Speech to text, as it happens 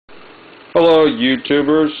Hello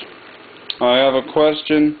YouTubers, I have a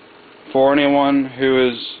question for anyone who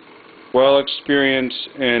is well experienced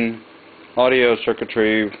in audio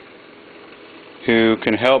circuitry who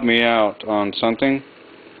can help me out on something,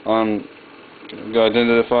 on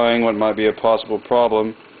identifying what might be a possible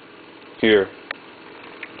problem here.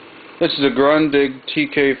 This is a Grundig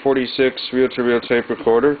TK 46 reel-to-reel tape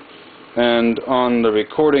recorder, and on the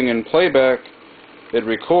recording and playback it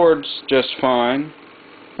records just fine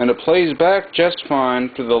and it plays back just fine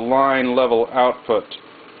to the line level output.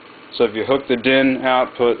 So if you hook the DIN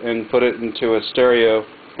output and put it into a stereo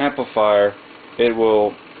amplifier, it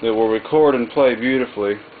will record and play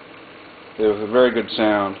beautifully with a very good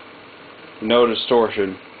sound, no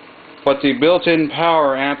distortion. But the built-in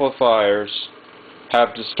power amplifiers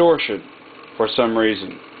have distortion for some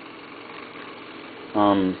reason.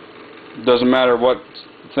 Doesn't matter what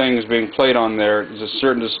thing is being played on there, there's a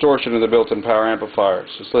certain distortion of the built-in power amplifiers.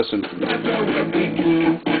 Just listen.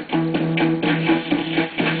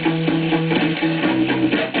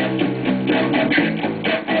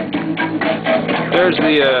 There's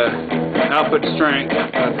the output strength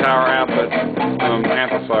of the power output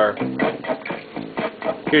amplifier.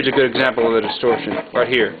 Here's a good example of the distortion, right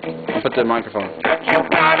here. I'll put the microphone.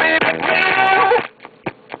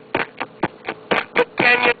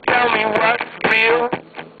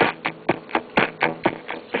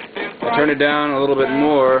 Turn it down a little bit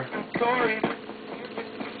more,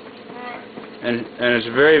 and it's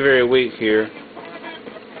very, very weak here.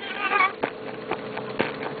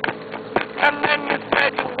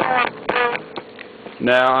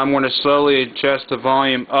 Now I'm going to slowly adjust the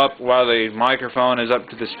volume up while the microphone is up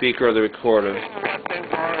to the speaker of the recorder.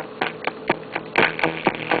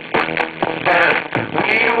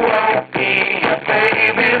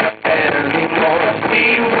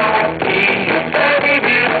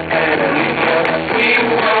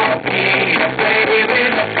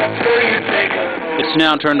 It's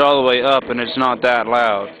now turned all the way up and it's not that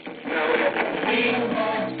loud.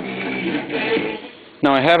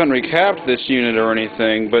 Now I haven't recapped this unit or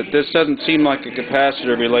anything, but this doesn't seem like a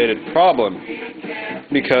capacitor related problem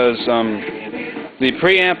because the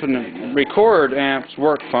preamp and record amps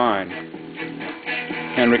work fine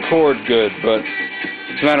and record good, but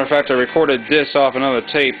as a matter of fact I recorded this off another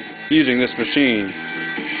tape using this machine,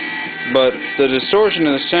 but the distortion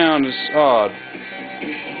of the sound is odd.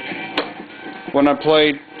 When I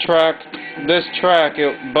play this track,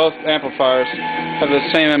 both amplifiers have the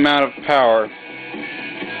same amount of power,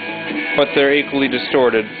 but they're equally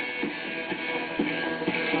distorted.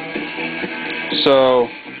 So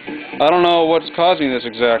I don't know what's causing this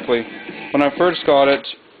exactly. When I first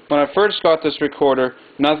got this recorder,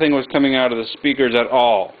 nothing was coming out of the speakers at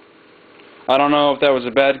all. I don't know if that was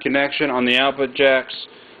a bad connection on the output jacks,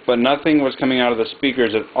 but nothing was coming out of the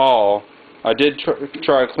speakers at all. I did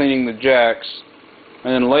try cleaning the jacks,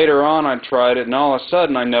 and then later on I tried it, and all of a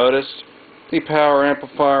sudden I noticed the power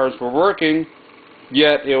amplifiers were working,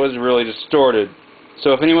 yet it was really distorted.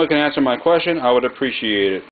 So if anyone can answer my question, I would appreciate it.